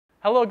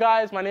Hello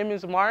guys, my name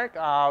is Mark.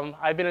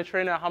 I've been a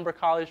trainer at Humber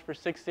College for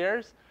 6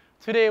 years.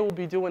 Today we'll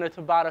be doing a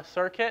Tabata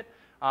circuit.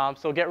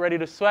 So get ready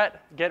to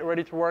sweat, get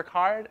ready to work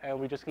hard, and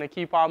we're just gonna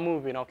keep on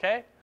moving,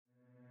 okay?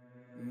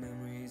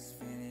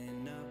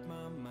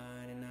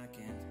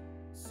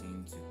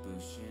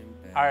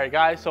 Alright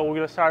guys, so we're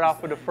gonna start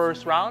off with the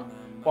first round.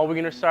 What we're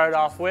gonna start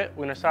off with,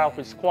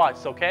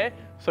 squats, okay?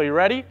 So you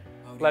ready?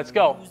 Let's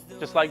go.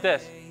 Just like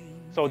this.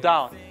 So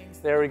down.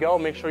 There we go.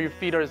 Make sure your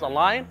feet are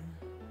aligned.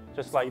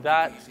 Just like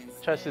that.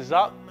 Chest is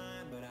up.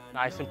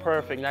 Nice and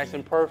perfect, nice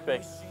and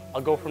perfect.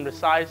 I'll go from the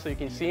side so you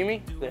can see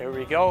me. There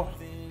we go.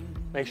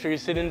 Make sure you're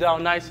sitting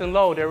down nice and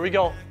low. There we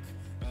go.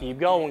 Keep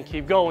going,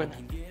 keep going.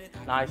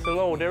 Nice and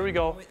low. There we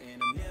go.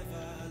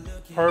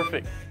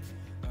 Perfect.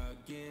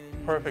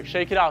 Perfect.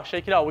 Shake it out,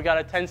 shake it out. We got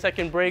a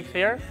 10-second break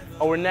here.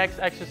 Our next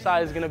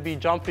exercise is going to be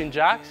jumping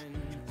jacks.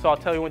 So I'll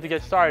tell you when to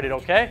get started,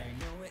 okay?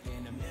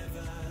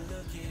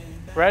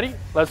 Ready?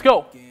 Let's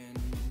go.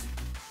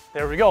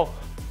 There we go.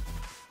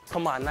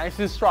 Come on, nice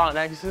and strong,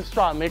 nice and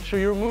strong. Make sure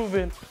you're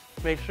moving.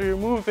 Make sure you're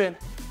moving.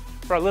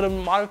 For a little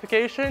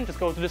modification, just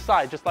go to the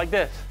side, just like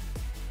this.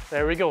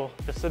 There we go,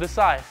 just to the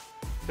side,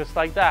 just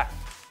like that.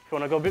 If you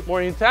want to go a bit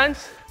more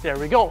intense, there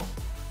we go.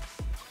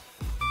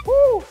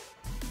 Woo!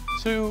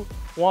 2,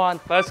 1,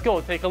 let's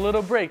go. Take a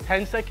little break,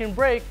 10-second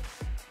break.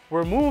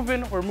 We're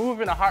moving,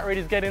 our heart rate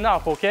is getting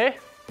up, okay?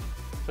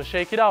 So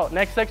shake it out.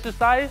 Next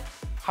exercise,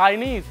 high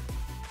knees.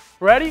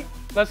 Ready?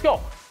 Let's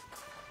go.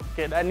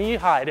 Get that knee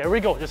high, there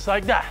we go, just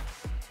like that.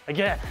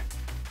 Again,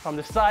 from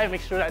the side, make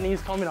sure that knee's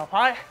coming up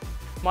high.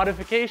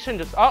 Modification,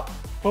 just up,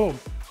 boom,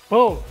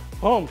 boom,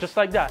 boom, just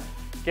like that.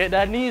 Get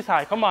that knees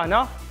high, come on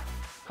now.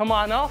 Come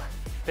on now.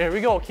 There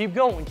we go, keep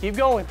going, keep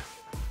going.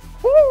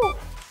 Woo!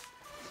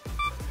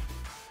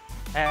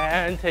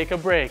 And take a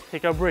break,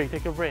 take a break,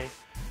 take a break.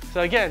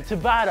 So again,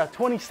 Tabata,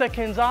 20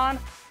 seconds on,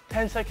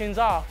 10 seconds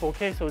off,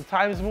 okay? So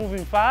time's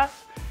moving fast.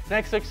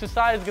 Next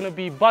exercise is gonna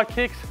be butt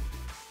kicks.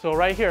 So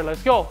right here,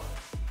 let's go.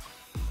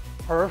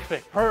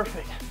 Perfect,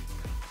 perfect.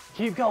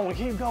 Keep going,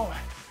 keep going.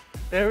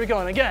 There we go,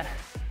 and again,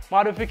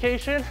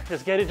 modification,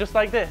 just get it just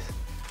like this.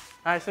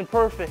 Nice and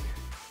perfect,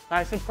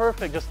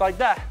 just like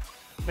that.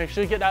 Make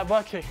sure you get that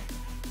butt kick.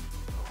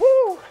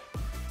 Woo!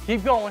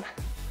 Keep going,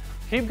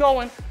 keep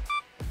going.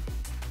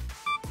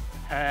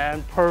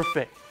 And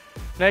perfect.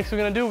 Next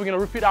we're gonna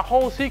repeat that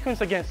whole sequence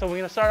again. So we're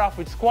gonna start off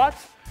with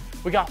squats.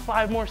 We got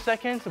 5 more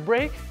seconds to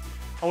break.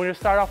 And we're gonna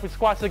start off with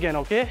squats again,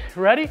 okay?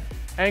 Ready?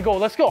 And go,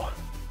 let's go.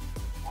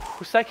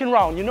 Second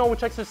round, you know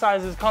which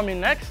exercise is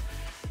coming next.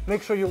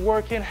 Make sure you're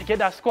working, get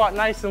that squat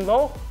nice and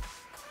low.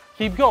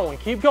 Keep going,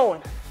 keep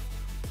going.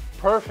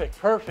 Perfect,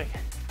 perfect.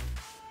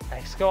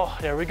 Let's go,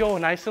 there we go,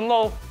 nice and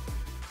low.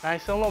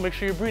 Nice and low, make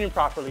sure you're breathing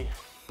properly.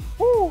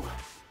 Woo!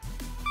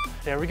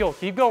 There we go,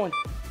 keep going.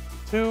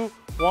 2,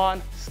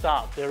 1,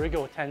 stop. There we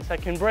go,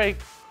 10-second break.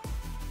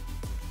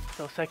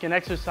 So second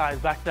exercise,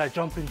 back to that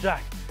jumping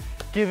jack.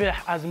 Give it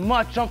as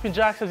much jumping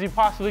jacks as you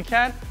possibly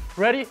can.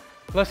 Ready?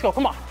 Let's go,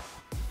 come on.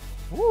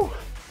 Woo.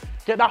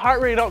 Get that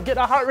heart rate up, get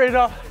that heart rate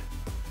up.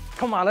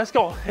 Come on, let's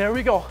go. There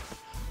we go.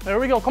 There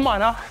we go, come on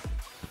now.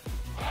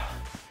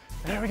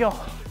 There we go.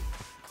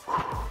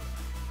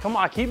 Come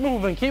on, keep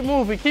moving, keep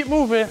moving, keep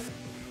moving.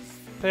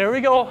 There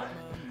we go.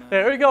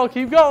 There we go,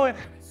 keep going.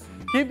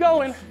 Keep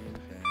going.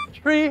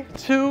 3,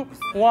 2,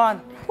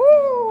 1.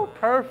 Woo,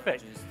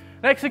 perfect.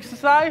 Next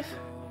exercise,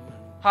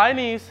 high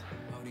knees.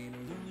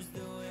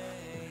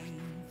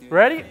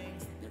 Ready?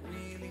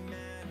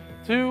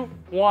 2,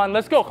 1,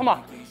 let's go, come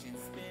on.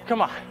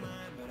 Come on.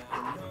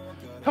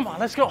 Come on,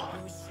 let's go.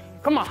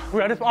 Come on,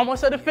 we're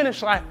almost at the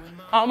finish line.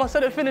 Almost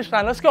at the finish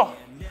line, let's go.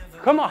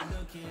 Come on,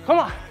 come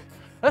on.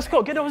 Let's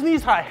go, get those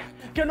knees high.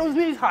 Get those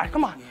knees high,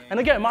 come on. And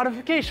again,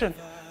 modification.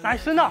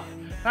 Nice enough,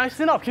 nice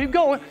enough, keep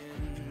going.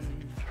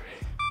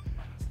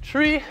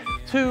 3,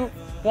 2,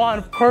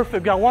 1,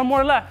 perfect. Got one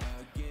more left.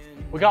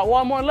 We got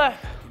one more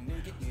left.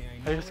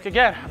 Just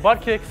again,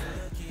 butt kicks.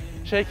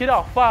 Shake it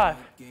out, 5,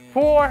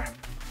 4,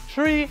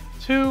 3,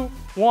 2,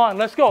 1.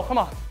 Let's go, come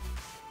on.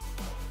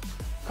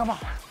 Come on,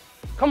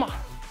 come on.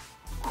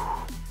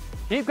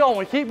 Keep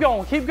going, keep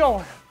going, keep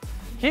going.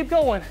 Keep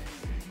going,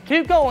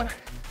 keep going.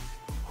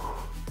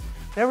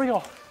 There we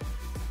go.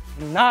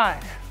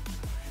 9,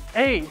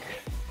 8,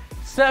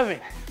 7,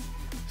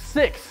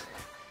 6,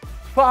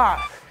 5,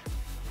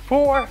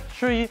 4,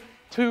 3,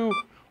 2,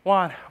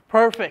 1.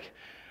 Perfect.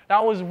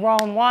 That was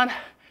round 1.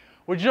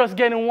 We're just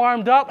getting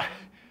warmed up.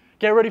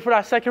 Get ready for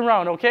that second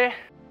round, okay?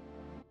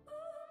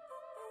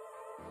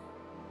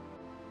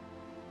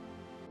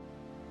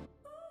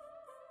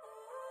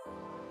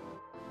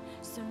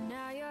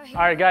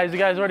 All right, guys, you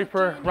guys ready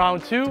for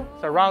round 2?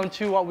 So round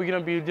 2, what we're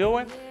gonna be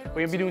doing,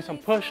 we're gonna be doing some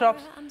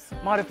push-ups,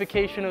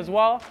 modification as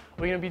well.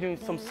 We're gonna be doing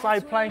some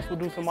side planks. We'll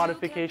do some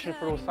modification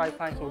for those side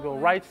planks. We'll go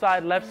right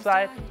side, left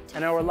side,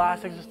 and our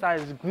last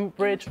exercise is glute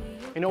bridge.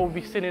 You know, we'll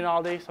be sitting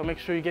all day, so make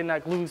sure you're getting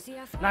that glutes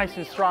nice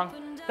and strong.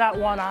 That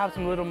one, I have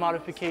some little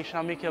modification.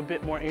 I'll make it a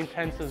bit more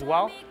intense as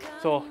well.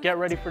 So get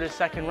ready for the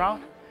second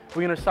round.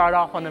 We're gonna start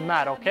off on the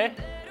mat, okay?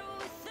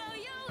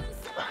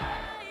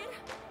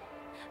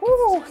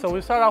 Woo. do, so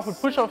we start off with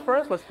push-up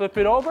first. Let's flip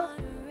it over.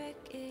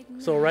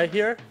 So right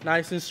here,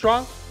 nice and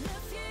strong.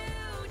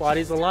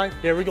 Body's aligned.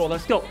 There we go,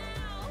 let's go.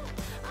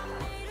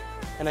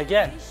 And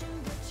again,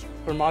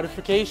 for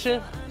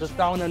modification, just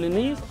down on the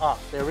knees, up.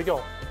 There we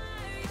go.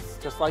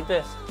 Just like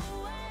this.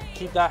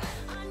 Keep that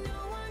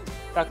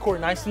core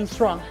nice and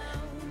strong.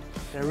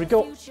 There we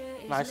go.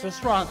 Nice and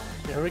strong.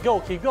 There we go.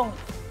 Keep going.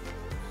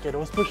 Get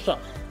those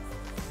push-ups.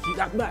 Keep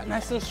that back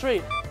nice and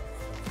straight.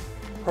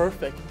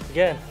 Perfect.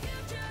 Again,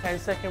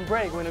 10-second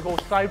break. We're gonna go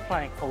side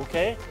plank,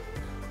 okay?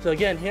 So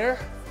again, here,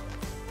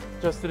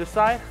 just to the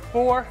side.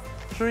 4,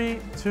 3,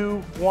 2,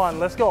 1.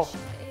 Let's go.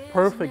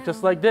 Perfect,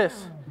 just like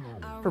this.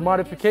 For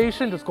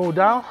modification, just go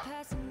down.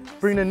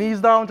 Bring the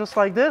knees down just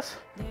like this.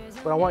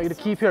 But I want you to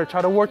keep here.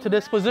 Try to work to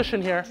this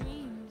position here.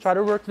 Try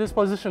to work to this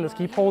position. Just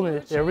keep holding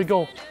it. There we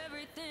go.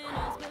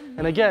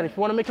 And again, if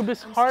you want to make it a bit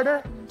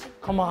harder,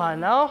 come on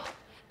now.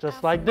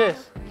 Just like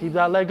this. Keep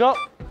that leg up.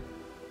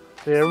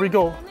 There we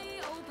go.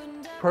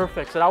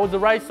 Perfect. So that was the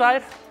right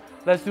side.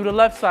 Let's do the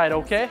left side,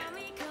 okay?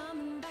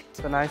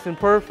 So nice and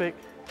perfect.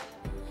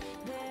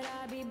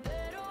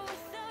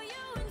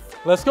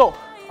 Let's go.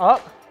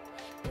 Up.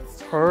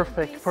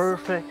 Perfect,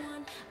 perfect.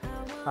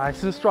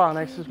 Nice and strong,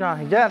 nice and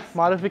strong. Again,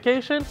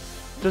 modification.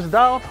 Just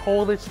down,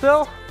 hold it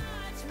still.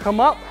 Come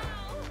up.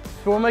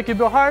 If you want to make it a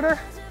bit harder,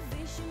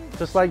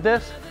 just like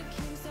this.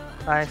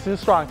 Nice and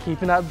strong,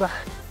 keeping that back.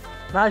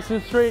 Nice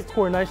and straight,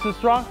 core nice and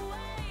strong.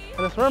 And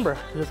just remember,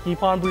 just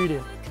keep on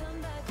breathing.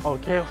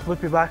 Okay,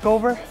 flip it back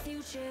over.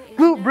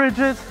 Glute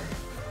bridges,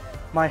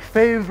 my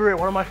favorite,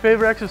 one of my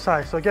favorite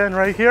exercises. So again,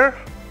 right here,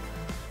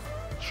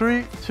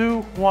 3,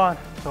 2, 1.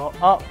 So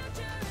up,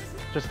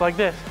 just like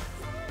this.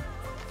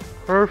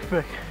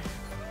 Perfect,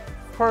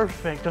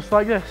 perfect, just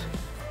like this.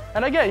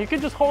 And again, you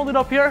can just hold it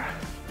up here,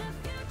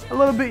 a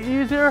little bit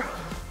easier.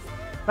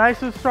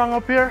 Nice and strong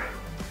up here.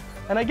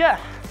 And again,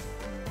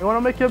 you wanna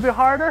make it a bit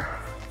harder,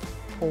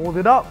 hold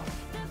it up,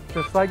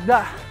 just like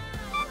that.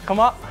 Come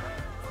up,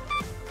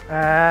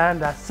 and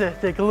that's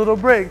it. Take a little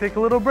break, take a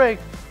little break.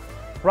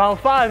 Round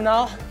 5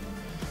 now.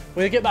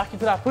 We're gonna get back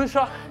into that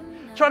push-up.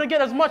 Try to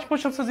get as much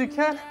push-ups as you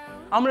can.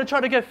 I'm gonna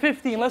try to get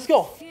 15, let's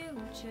go.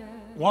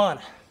 1,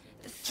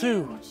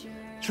 2,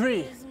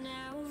 3,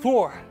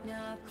 4,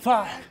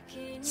 5,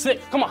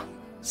 6, come on.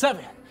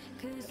 7,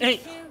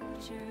 8,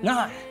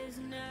 9,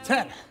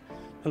 10,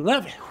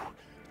 11,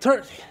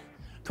 13,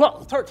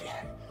 12, 13,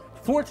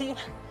 14,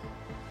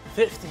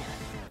 15,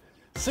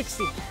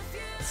 16,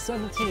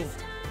 17,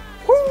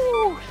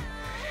 woo,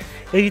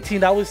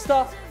 18, that was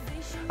tough.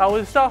 That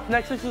was tough.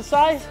 Next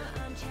exercise,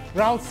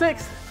 round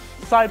 6,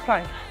 side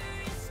plank.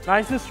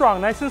 Nice and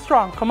strong, nice and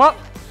strong. Come up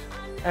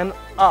and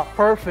up,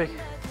 perfect.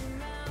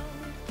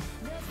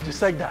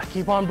 Just like that,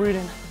 keep on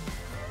breathing.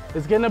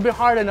 It's getting a bit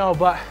harder now,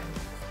 but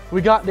we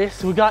got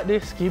this, we got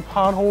this. Keep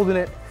on holding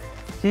it.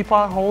 Keep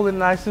on holding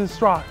nice and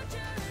strong.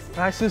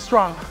 Nice and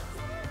strong.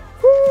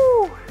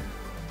 Woo!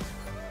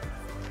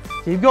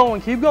 Keep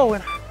going, keep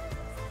going.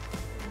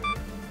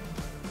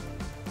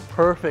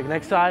 Perfect,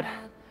 next side.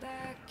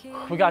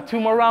 We got 2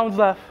 more rounds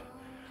left.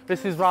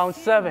 This is round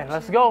 7,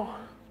 let's go.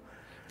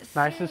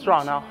 Nice and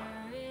strong now.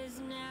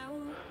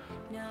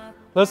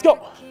 Let's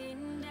go.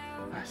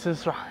 Nice and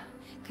strong.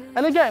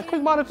 And again,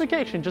 quick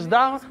modification, just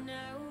down,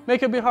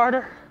 make it a bit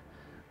harder,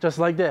 just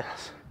like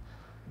this.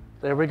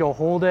 There we go,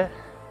 hold it.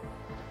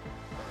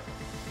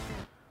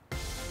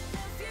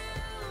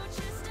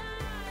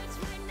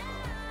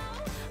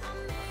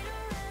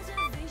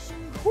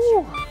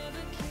 Woo.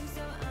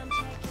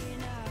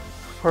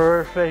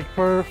 Perfect,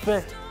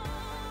 perfect.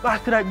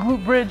 Back to that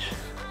glute bridge.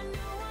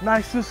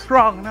 Nice and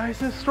strong,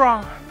 nice and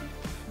strong.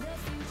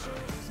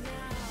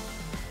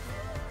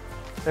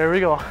 There we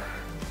go.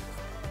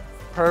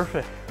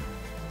 Perfect.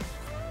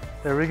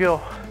 There we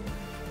go.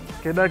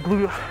 Get that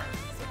glute,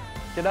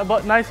 get that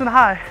butt nice and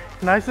high,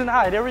 nice and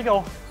high. There we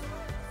go.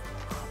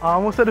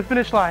 Almost at the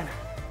finish line.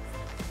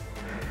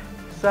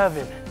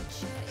 7,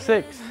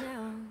 6,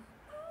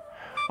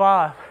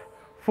 5,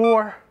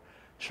 4,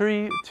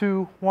 3,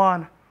 2,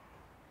 1.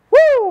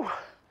 Woo!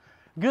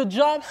 Good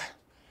job.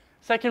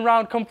 Second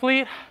round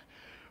complete.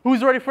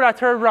 Who's ready for that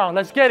 3rd round?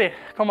 Let's get it.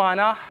 Come on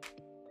now.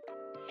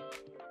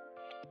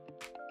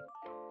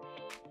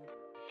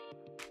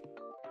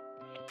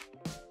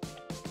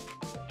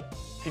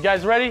 You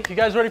guys ready? You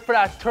guys ready for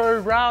that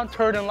 3rd round,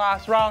 3rd and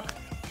last round?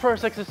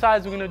 First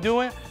exercise we're gonna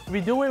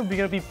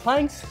be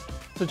planks.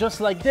 So just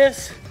like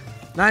this,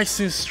 nice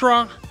and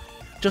strong,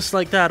 just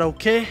like that,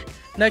 okay?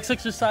 Next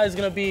exercise is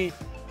gonna be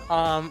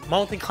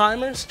mountain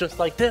climbers, just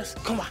like this.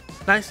 Come on,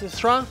 nice and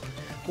strong.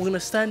 We're gonna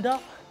stand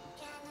up.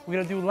 We're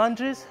gonna do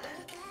lunges.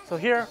 So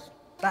here,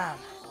 bam,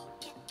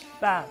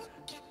 bam,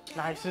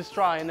 nice and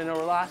strong. And then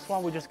our last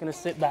one, we're just gonna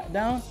sit back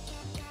down.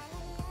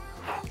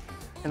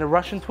 And a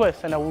Russian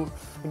twist, and then we'll,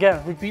 again,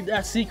 repeat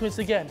that sequence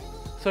again.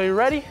 So you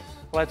ready?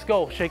 Let's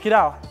go, shake it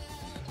out.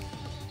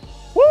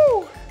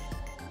 Woo!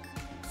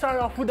 Start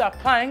off with that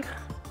plank.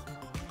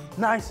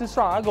 Nice and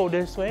strong, I'll go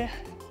this way.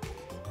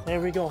 There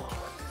we go.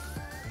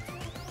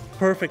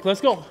 Perfect,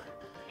 let's go.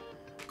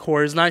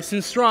 Core is nice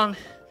and strong.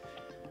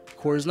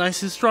 Core is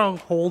nice and strong.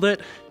 Hold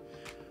it.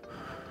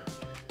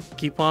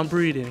 Keep on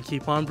breathing.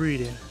 Keep on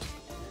breathing.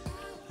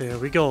 There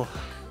we go.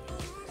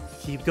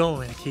 Keep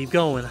going. Keep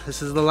going.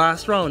 This is the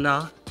last round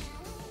now.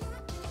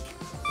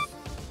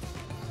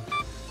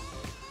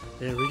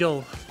 There we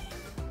go.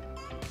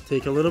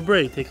 Take a little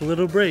break. Take a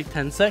little break.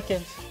 10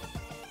 seconds.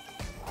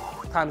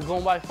 Time's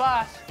going by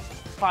fast.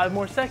 5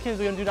 more seconds.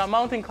 We're gonna do that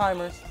mountain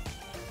climbers.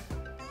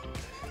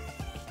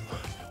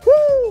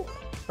 Woo!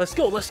 Let's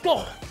go. Let's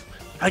go.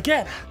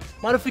 Again.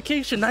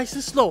 Modification. Nice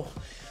and slow.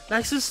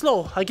 Nice and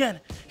slow. Again.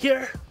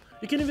 Here.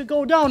 You can even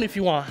go down if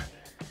you want.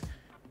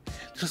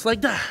 Just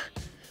like that.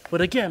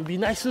 But again, be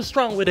nice and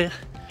strong with it.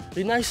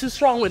 Be nice and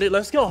strong with it.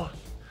 Let's go.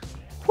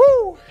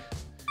 Woo!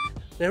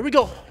 There we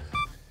go.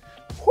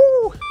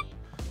 Woo!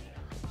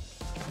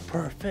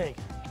 Perfect.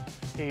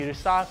 Get you to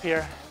stop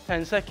here.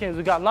 10 seconds.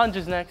 We got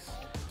lunges next.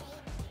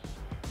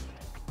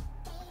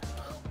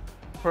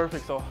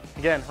 Perfect. So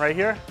again, right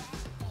here.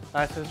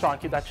 Nice and strong.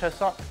 Keep that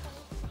chest up.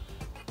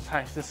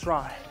 Nice and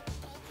strong.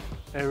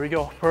 There we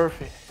go.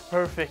 Perfect.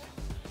 Perfect.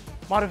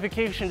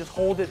 Modification. Just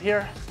hold it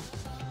here.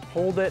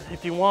 Hold it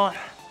if you want.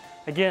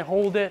 Again,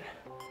 hold it.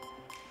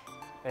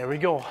 There we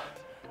go.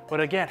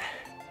 But again,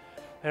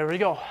 there we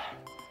go.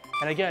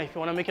 And again, if you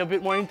want to make it a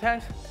bit more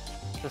intense,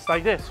 just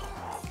like this.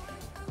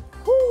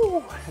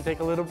 Woo! And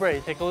take a little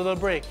break. Take a little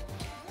break.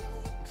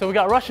 So we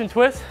got Russian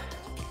twist.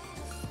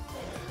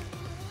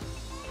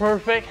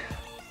 Perfect.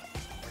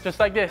 Just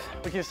like this.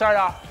 We can start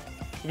off.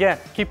 Again,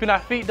 keeping our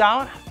feet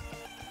down.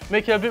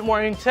 Make it a bit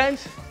more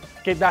intense.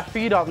 Get that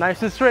feet up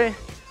nice and straight.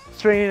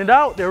 Straighten it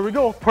out. There we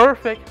go.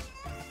 Perfect.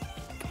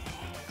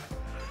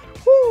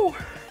 Woo!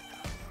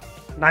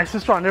 Nice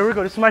and strong. There we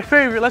go. This is my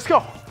favorite. Let's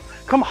go.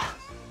 Come on.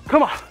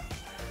 Come on.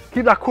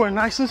 Keep that core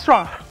nice and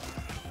strong.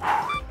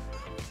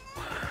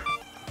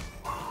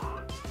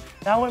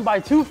 That went by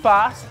too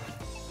fast.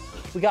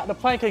 We got the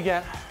plank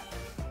again.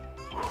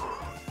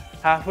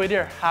 Halfway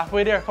there.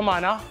 Halfway there. Come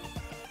on now.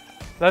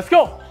 Let's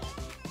go.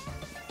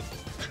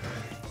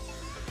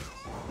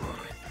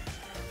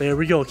 There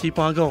we go. Keep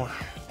on going.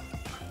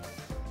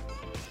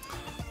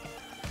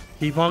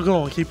 Keep on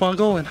going. Keep on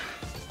going.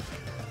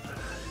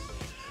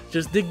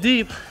 Just dig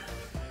deep.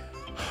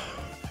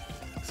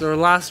 It's our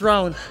last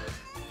round.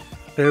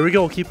 There we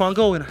go. Keep on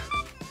going.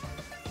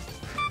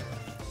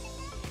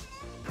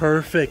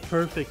 Perfect.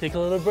 Perfect. Take a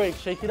little break.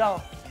 Shake it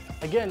out.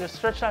 Again, just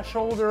stretch that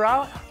shoulder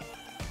out.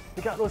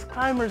 We got those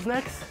climbers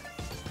next.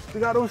 We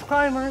got those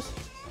climbers.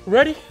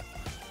 Ready?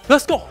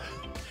 Let's go.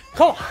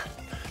 Come on.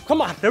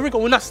 Come on. There we go.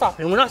 We're not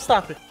stopping. We're not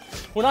stopping.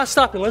 We're not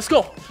stopping. Let's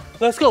go.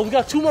 Let's go. We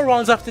got 2 more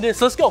rounds after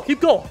this. Let's go. Keep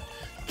going.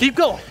 Keep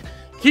going.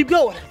 Keep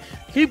going.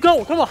 Keep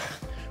going. Come on.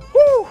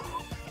 Woo!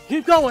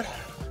 Keep going.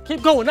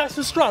 Keep going. Nice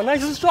and strong.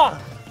 Nice and strong.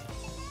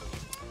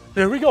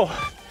 There we go.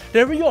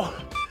 There we go.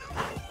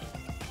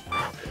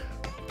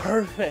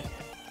 Perfect.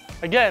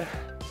 Again,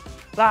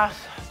 last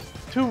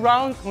 2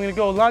 rounds. We're gonna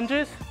go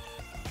lunges.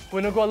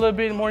 We're gonna go a little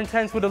bit more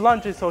intense with the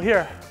lunges. So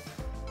here.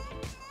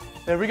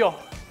 There we go.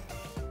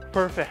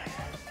 Perfect.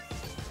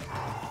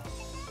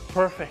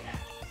 Perfect.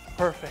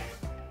 Perfect.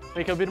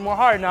 Make it a bit more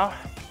hard now.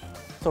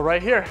 So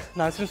right here,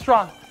 nice and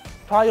strong.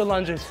 Try your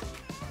lunges.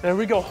 There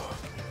we go.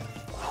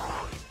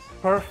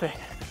 Perfect.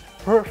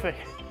 Perfect.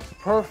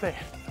 Perfect.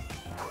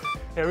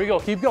 There we go.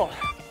 Keep going.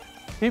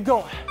 Keep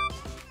going.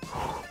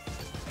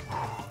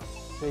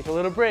 Take a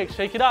little break.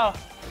 Shake it out.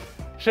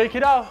 Shake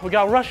it out. We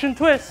got Russian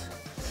twist.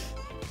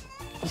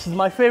 This is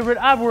my favorite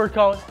ab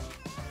workout.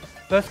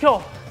 Let's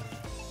go.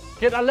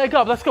 Get that leg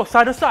up. Let's go.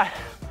 Side to side.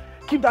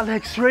 Keep that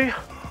leg straight.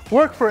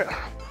 Work for it.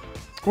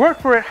 Work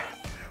for it.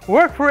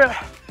 Work for it.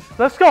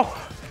 Let's go.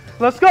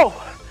 Let's go.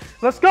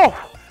 Let's go.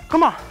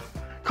 Come on.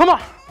 Come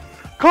on.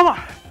 Come on.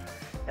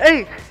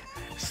 8,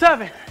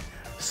 7,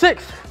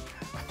 6,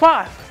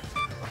 5,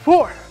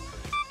 4,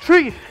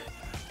 3,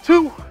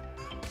 2,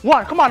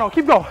 1. Come on, now.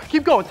 Keep going.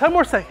 Keep going. 10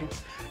 more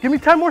seconds. Give me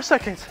 10 more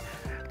seconds.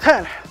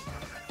 10,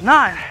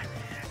 9,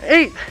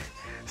 8,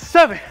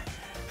 7,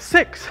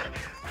 6,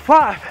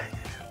 5,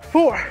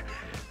 4,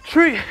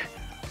 3,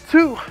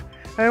 2,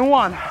 and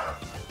 1.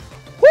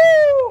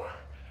 Woo!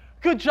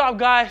 Good job,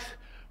 guys.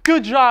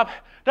 Good job.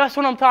 That's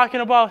what I'm talking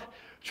about.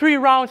 3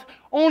 rounds,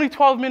 only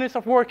 12 minutes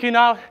of working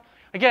out.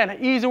 Again,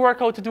 easy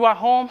workout to do at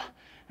home.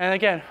 And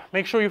again,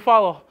 make sure you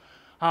follow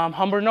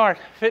Humber North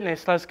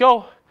Fitness. Let's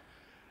go.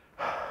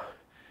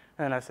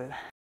 And that's it.